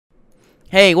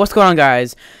Hey, what's going on,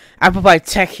 guys? Applepie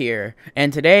Tech here,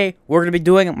 and today we're going to be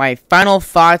doing my final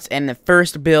thoughts and the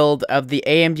first build of the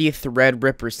AMD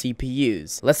Threadripper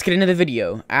CPUs. Let's get into the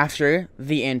video after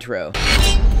the intro.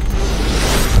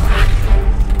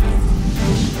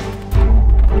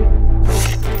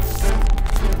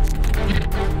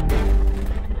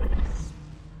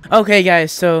 Okay,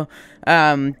 guys, so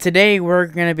today we're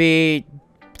going to be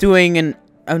doing a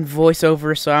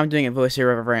voiceover, so I'm doing a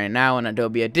voiceover right now in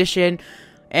Adobe Audition.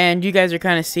 And you guys are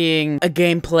kind of seeing a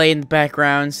gameplay in the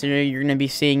background, so you're going to be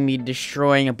seeing me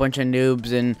destroying a bunch of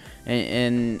noobs in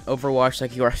Overwatch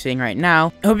like you are seeing right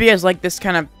now. I hope you guys like this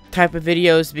kind of type of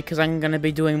videos because I'm going to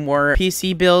be doing more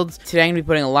PC builds. Today I'm going to be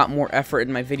putting a lot more effort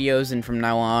in my videos, and from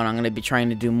now on I'm going to be trying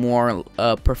to do more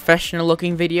professional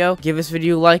looking video. Give this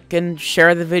video a like and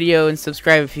share the video and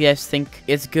subscribe if you guys think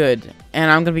it's good. And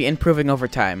I'm going to be improving over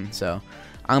time, so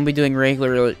I'm going to be doing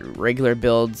regular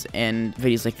builds and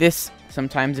videos like this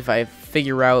sometimes if I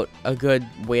figure out a good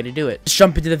way to do it. Let's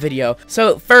jump into the video.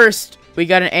 So first, we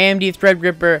got an AMD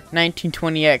Threadripper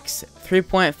 1920X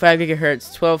 3.5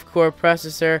 GHz 12-core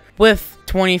processor with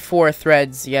 24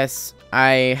 threads. Yes,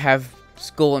 I have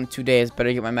school in 2 days.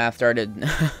 Better get my math started.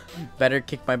 Better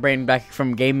kick my brain back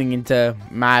from gaming into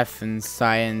math and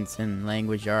science and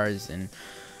language arts. And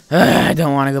I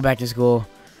don't want to go back to school.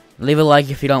 Leave a like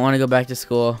if you don't want to go back to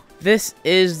school. This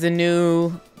is the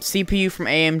new CPU from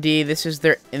AMD. This is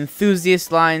their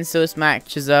enthusiast line, so this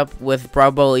matches up with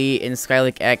Bravo E and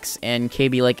Skylake X and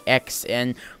KB Lake X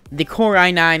and the Core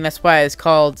i9. That's why it's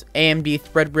called AMD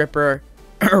Threadripper,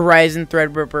 Ryzen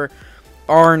Threadripper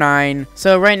R9.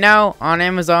 So right now on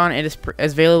Amazon, it is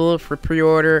available for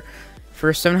pre-order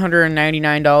for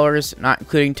 $799, not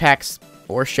including tax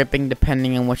or shipping,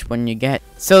 depending on which one you get.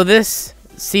 So this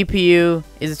CPU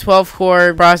is a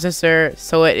 12-core processor,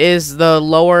 so it is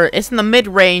it's in the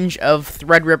mid-range of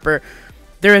Threadripper.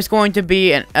 There is going to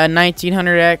be a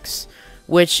 1900X,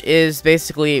 which is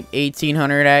basically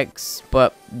 1800X,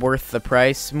 but worth the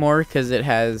price more because it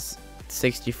has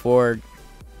 64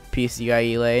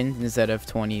 PCIe lanes instead of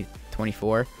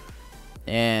 24,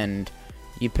 and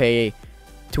you pay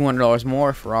 $200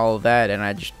 more for all of that, and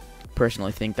I just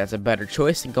personally think that's a better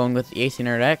choice than going with the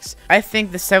 1800X. I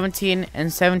think the 17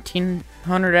 and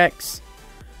 1700X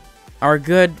are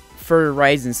good for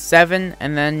Ryzen 7,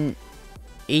 and then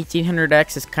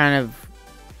 1800X is kind of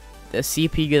the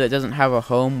CPU that doesn't have a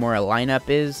home where a lineup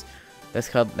is.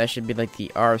 That should be like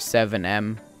the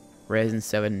R7M Ryzen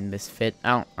 7 Misfit.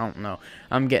 I don't know.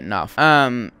 I'm getting off.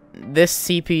 This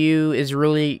CPU is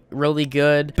really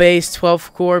good. Base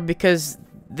 12 core because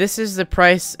this is the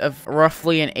price of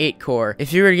roughly an 8-core.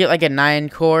 If you were to get like a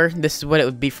 9-core, this is what it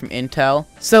would be from Intel.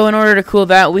 So in order to cool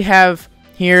that, we have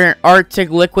here Arctic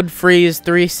Liquid Freeze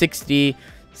 360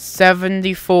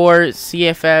 74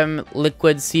 CFM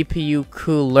Liquid CPU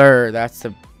Cooler. That's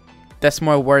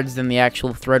more words than the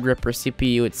actual Threadripper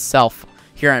CPU itself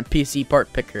here on PC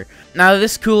Part Picker. Now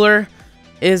this cooler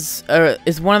is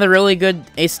one of the really good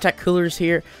Ace Tech coolers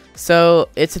here. So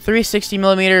it's a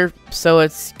 360mm, so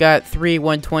it's got 3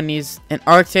 120s, and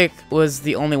Arctic was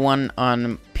the only one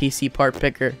on PC Part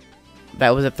Picker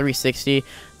that was a 360.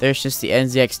 There's just the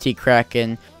NZXT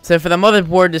Kraken. So for the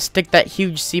motherboard to stick that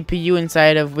huge CPU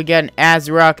inside of, we got an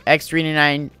ASRock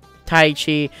X399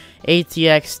 Taichi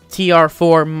ATX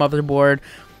TR4 motherboard,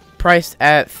 priced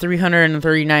at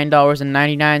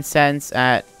 $339.99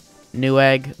 at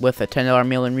Newegg with a $10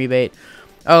 mail-in rebate.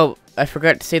 Oh, I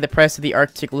forgot to say the price of the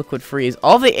Arctic Liquid Freeze.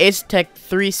 All the Ace Tech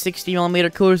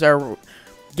 360mm coolers are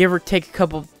give or take a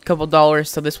couple dollars,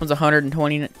 so this one's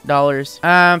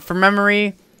 $120. For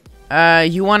memory,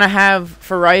 you want to have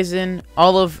for Ryzen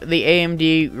all of the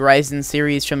AMD Ryzen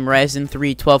series from Ryzen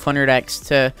 3 1200X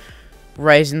to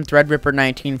Ryzen Threadripper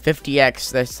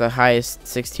 1950X. That's the highest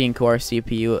 16-core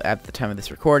CPU at the time of this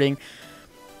recording.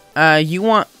 You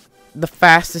want the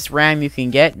fastest RAM you can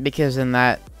get, because then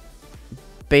that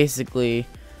basically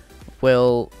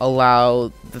will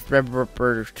allow the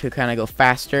Threadripper to kind of go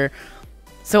faster.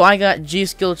 So I got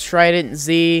G-Skill Trident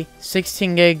Z,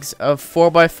 16 gigs of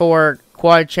 4x4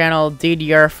 quad channel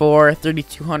DDR4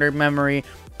 3200 memory,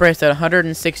 priced at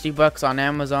 $160 on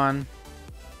Amazon.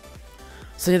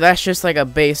 So that's just like a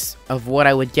base of what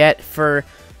I would get for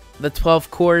the 12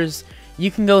 cores.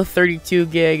 You can go 32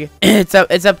 gig. It's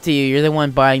up to you. You're the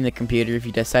one buying the computer if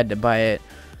you decide to buy it.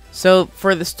 So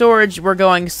for the storage, we're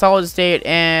going solid state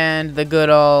and the good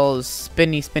old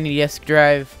spinny disk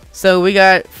drive. So we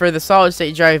got for the solid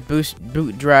state drive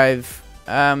boot drive.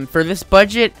 For this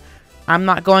budget, I'm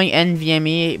not going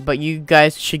NVMe, but you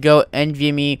guys should go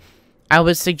NVMe. I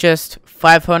would suggest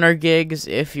 500 gigs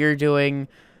if you're doing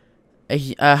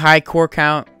a high core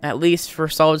count, at least for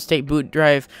solid state boot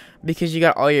drive, because you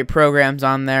got all your programs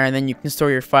on there, and then you can store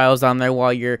your files on there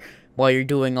while you're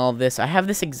doing all this. I have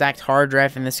this exact hard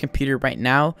drive in this computer right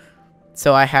now,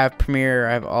 so I have Premiere,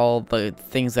 I have all the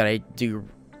things that I do.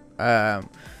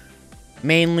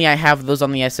 Mainly I have those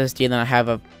on the SSD, and then I have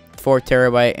a 4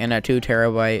 terabyte and a 2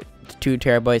 terabyte. 2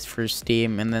 terabytes for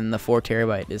Steam, and then the 4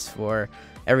 terabyte is for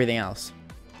everything else.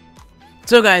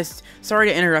 So guys, sorry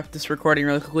to interrupt this recording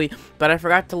really quickly, but I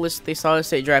forgot to list the solid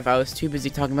state drive. I was too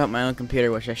busy talking about my own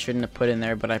computer, which I shouldn't have put in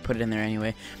there, but I put it in there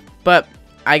anyway. But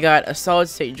I got a solid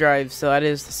state drive, so that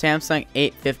is the Samsung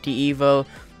 850 EVO,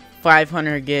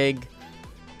 500 gig,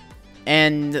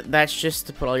 and that's just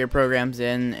to put all your programs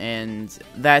in, and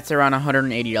that's around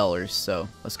 $180. So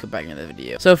let's go back into the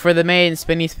video. So for the main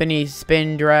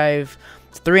spin drive,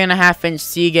 3.5-inch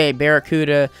Seagate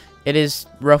Barracuda. It is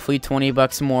roughly 20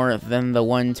 bucks more than the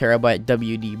 1 terabyte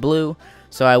WD Blue,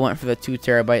 so I went for the 2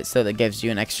 terabyte, so that gives you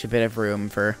an extra bit of room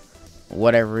for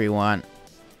whatever you want.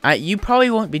 You probably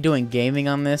won't be doing gaming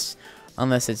on this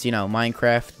unless it's, you know,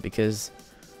 Minecraft, because,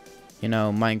 you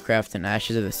know, Minecraft and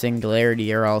Ashes of the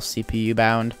Singularity are all CPU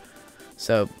bound.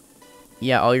 So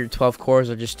yeah, all your 12 cores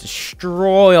will just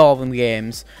destroy all the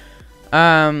games.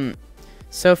 So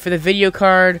for the video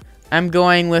card, I'm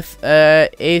going with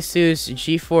Asus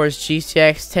GeForce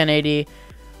GTX 1080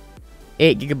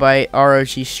 8GB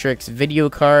ROG Strix video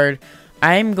card.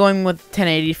 I'm going with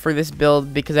 1080 for this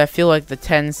build because I feel like the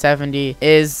 1070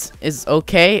 is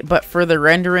okay, but for the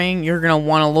rendering, you're gonna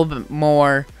want a little bit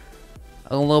more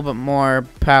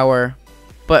power.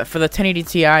 But for the 1080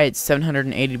 Ti, it's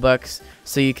 780 bucks,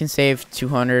 so you can save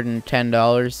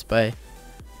 $210 by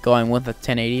going with the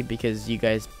 1080, because you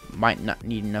guys might not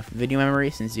need enough video memory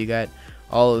since you got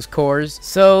all those cores.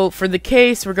 So for the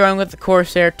case, we're going with the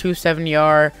Corsair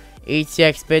 270R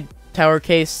ATX bid tower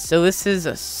case. So this is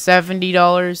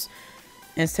 $70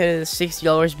 instead of the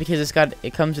 $60 because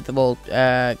it comes with the little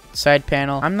side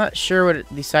panel. I'm not sure what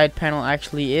the side panel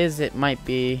actually is. It might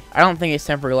be, I don't think it's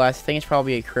tempered glass. I think it's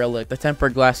probably acrylic. The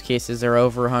tempered glass cases are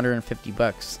over 150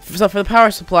 bucks. So for the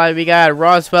power supply, we got a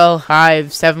Roswell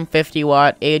Hive 750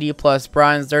 watt 80 plus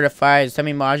bronze certified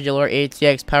semi-modular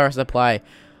ATX power supply.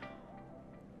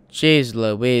 Jeez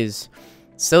Louise.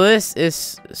 So this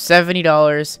is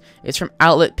 $70. It's from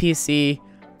Outlet PC,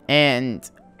 and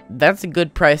that's a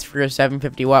good price for a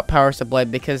 750 watt power supply,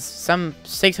 because some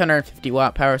 650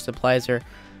 watt power supplies are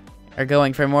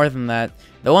going for more than that.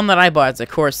 The one that I bought is a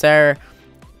Corsair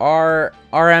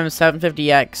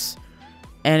RM750X,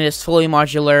 and it's fully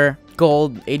modular,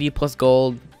 gold, 80 plus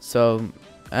gold, so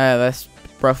that's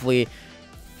roughly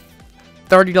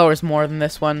 $30 more than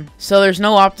this one. So there's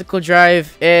no optical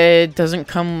drive. It doesn't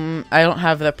come, I don't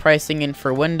have the pricing in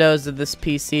for Windows of this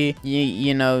PC.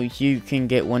 You know, you can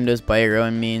get Windows by your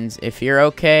own means if you're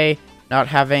okay not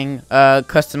having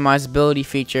customizability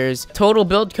features. Total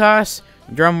build cost,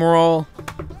 drum roll,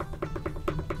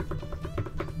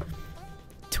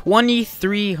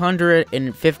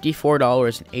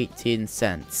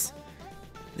 $2,354.18.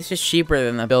 This is cheaper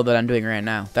than the build that I'm doing right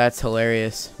now. That's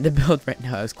hilarious. The build right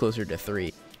now is closer to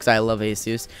 3, because I love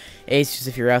Asus. Asus,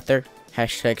 if you're out there,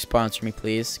 hashtag sponsor me,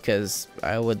 please, because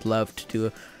I would love to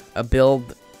do a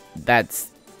build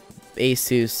that's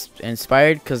Asus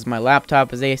inspired, because my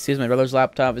laptop is Asus, my brother's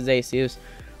laptop is Asus,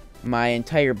 my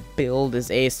entire build is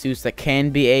Asus that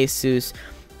can be Asus.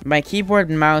 My keyboard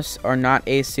and mouse are not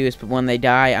Asus, but when they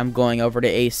die, I'm going over to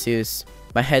Asus.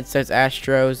 My headset's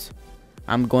Astros.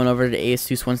 I'm going over to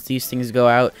Asus once these things go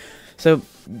out. So,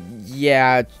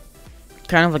 yeah,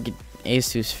 kind of like an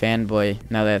Asus fanboy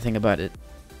now that I think about it.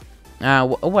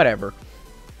 Whatever.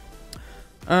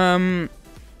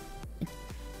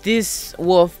 This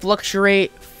will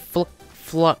fluctuate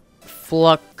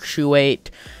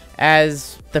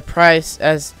as the price,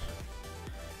 as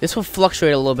this will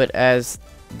fluctuate a little bit as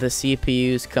the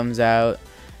CPUs comes out,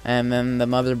 and then the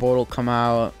motherboard will come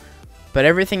out. But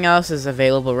everything else is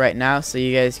available right now, so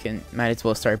you guys might as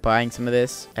well start buying some of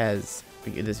this as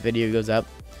this video goes up.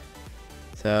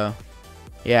 So,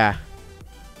 yeah.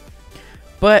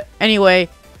 But anyway,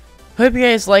 hope you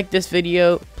guys like this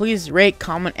video. Please rate,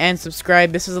 comment, and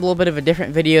subscribe. This is a little bit of a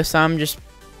different video, so I'm just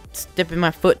dipping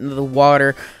my foot into the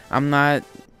water. I'm not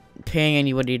paying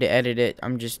anybody to edit it.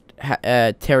 I'm just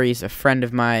Terry's a friend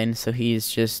of mine, so he's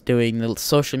just doing the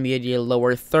social media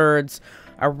lower thirds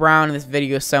around this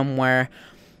video somewhere.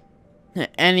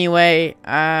 Anyway,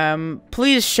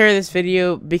 please share this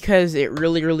video, because it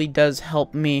really does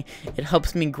help me. It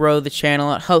helps me grow the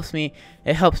channel. It helps me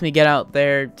get out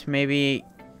there to maybe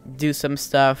do some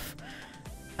stuff.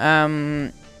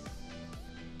 Yeah,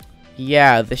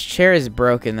 this chair is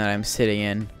broken that I'm sitting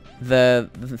in.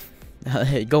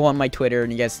 go on my Twitter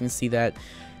and you guys can see that.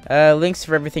 Links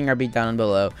for everything are be down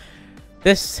below.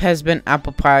 This has been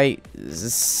Applepie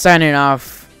signing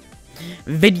off.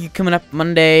 Video coming up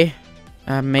Monday,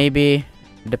 maybe,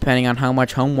 depending on how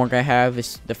much homework I have.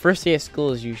 The first day of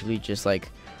school is usually just like,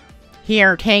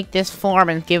 here, take this form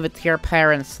and give it to your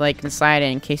parents, like, inside it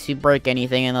in case you break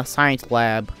anything in the science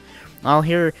lab. Oh,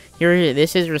 here,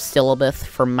 this is your syllabus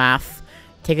for math.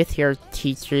 Take it to your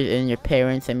teachers and your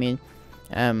parents, and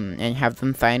have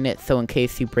them sign it, so in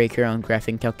case you break your own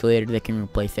graphing calculator, they can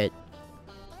replace it.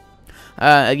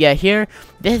 Yeah, here,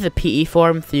 this is a PE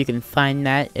form, so you can find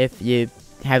that if you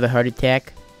have a heart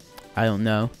attack. I don't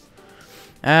know.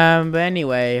 But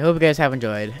anyway, hope you guys have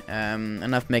enjoyed.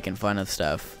 Enough making fun of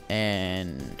stuff,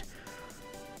 and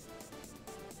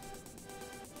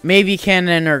maybe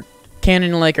Canon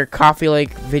Lake or Coffee Lake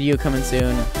video coming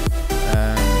soon.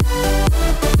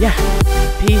 Yeah,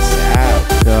 peace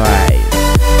out, guys.